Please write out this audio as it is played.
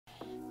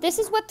This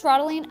is what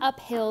throttling up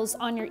hills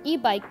on your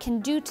e-bike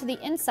can do to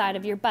the inside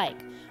of your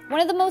bike.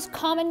 One of the most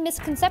common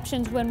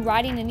misconceptions when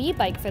riding an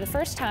e-bike for the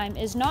first time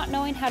is not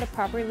knowing how to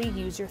properly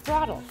use your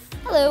throttle.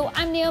 Hello,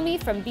 I'm Naomi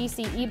from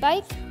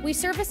BcEbike. We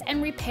service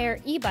and repair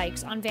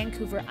e-bikes on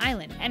Vancouver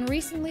Island, and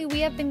recently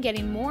we have been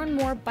getting more and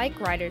more bike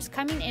riders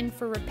coming in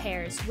for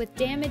repairs with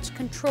damaged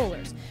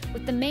controllers,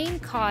 with the main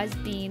cause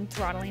being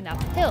throttling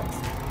up hills.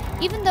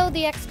 Even though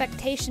the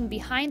expectation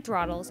behind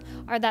throttles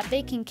are that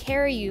they can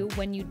carry you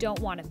when you don't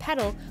want to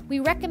pedal,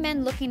 we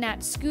recommend looking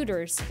at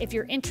scooters if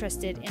you're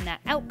interested in that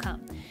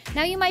outcome.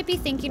 Now you might be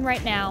thinking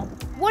right now,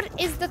 what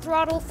is the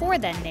throttle for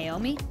then,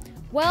 Naomi?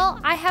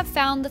 Well, I have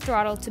found the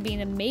throttle to be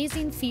an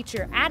amazing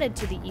feature added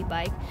to the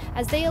e-bike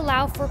as they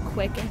allow for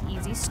quick and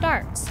easy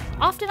starts.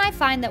 Often I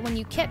find that when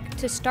you kick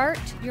to start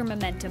your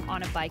momentum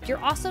on a bike,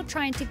 you're also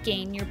trying to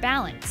gain your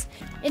balance.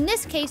 In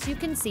this case, you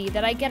can see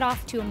that I get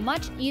off to a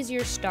much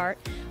easier start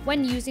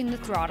when using the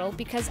throttle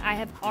because I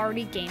have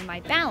already gained my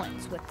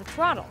balance with the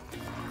throttle.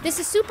 This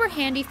is super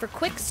handy for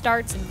quick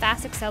starts and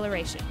fast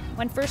acceleration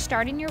when first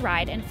starting your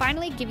ride, and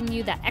finally giving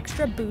you that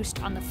extra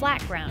boost on the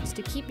flat grounds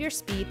to keep your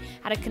speed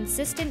at a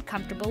consistent,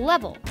 comfortable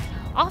level.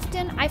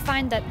 Often I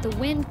find that the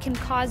wind can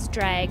cause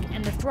drag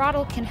and the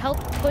throttle can help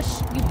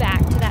push you back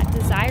to that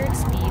desired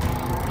speed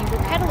you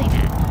were pedaling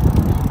at.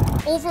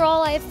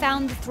 Overall, I have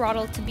found the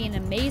throttle to be an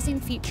amazing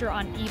feature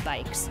on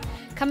e-bikes.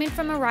 Coming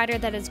from a rider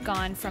that has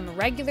gone from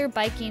regular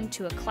biking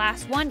to a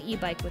Class 1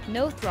 e-bike with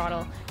no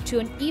throttle to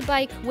an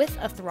e-bike with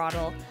a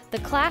throttle, the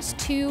Class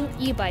 2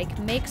 e-bike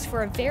makes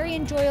for a very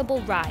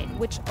enjoyable ride,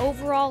 which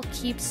overall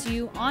keeps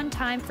you on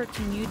time for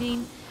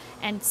commuting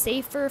and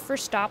safer for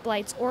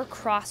stoplights or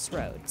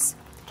crossroads.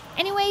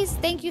 Anyways,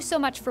 thank you so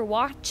much for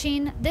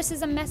watching. This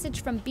is a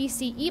message from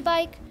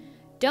BcEbike.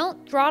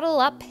 Don't throttle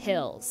up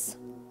hills.